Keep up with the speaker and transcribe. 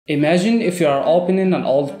Imagine if you are opening an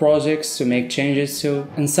old project to make changes to,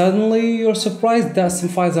 and suddenly you're surprised that some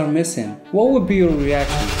files are missing. What would be your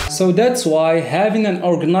reaction? So that's why having an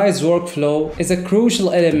organized workflow is a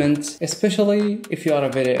crucial element, especially if you are a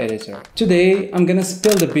video editor. Today, I'm gonna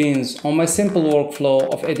spill the beans on my simple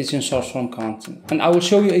workflow of editing short-form content, and I will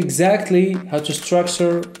show you exactly how to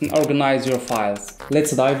structure and organize your files. Let's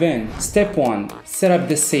dive in. Step 1. Set up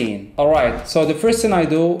the scene. Alright, so the first thing I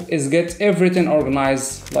do is get everything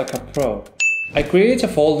organized like a pro. I create a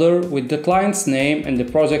folder with the client's name and the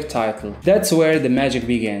project title. That's where the magic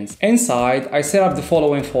begins. Inside, I set up the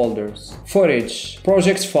following folders: footage,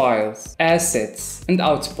 project files, assets, and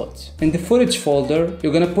output. In the footage folder,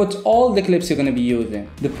 you're gonna put all the clips you're gonna be using.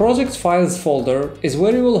 The project files folder is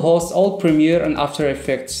where you will host all Premiere and After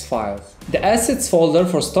Effects files. The assets folder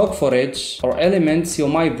for stock footage or elements you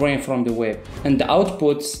might bring from the web. And the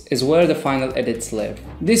outputs is where the final edits live.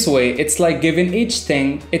 This way, it's like giving each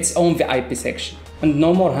thing its own VIP section. And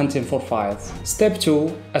no more hunting for files. Step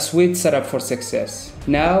 2. A sweet setup for success.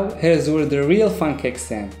 Now, here's where the real fun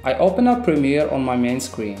kicks in. I open up Premiere on my main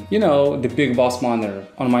screen. You know, the big boss monitor.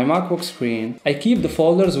 On my MacBook screen, I keep the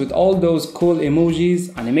folders with all those cool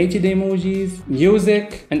emojis, animated emojis,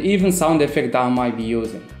 music, and even sound effect that I might be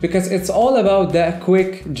using. Because it's all about that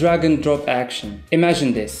quick drag and drop action.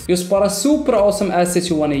 Imagine this. You spot a super awesome asset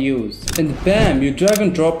you want to use. And bam, you drag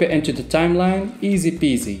and drop it into the timeline, easy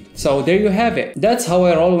peasy. So there you have it. That's how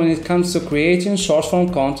I roll when it comes to creating short-form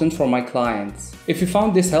content for my clients. If you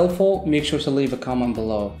found this helpful, make sure to leave a comment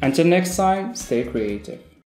below. Until next time, stay creative.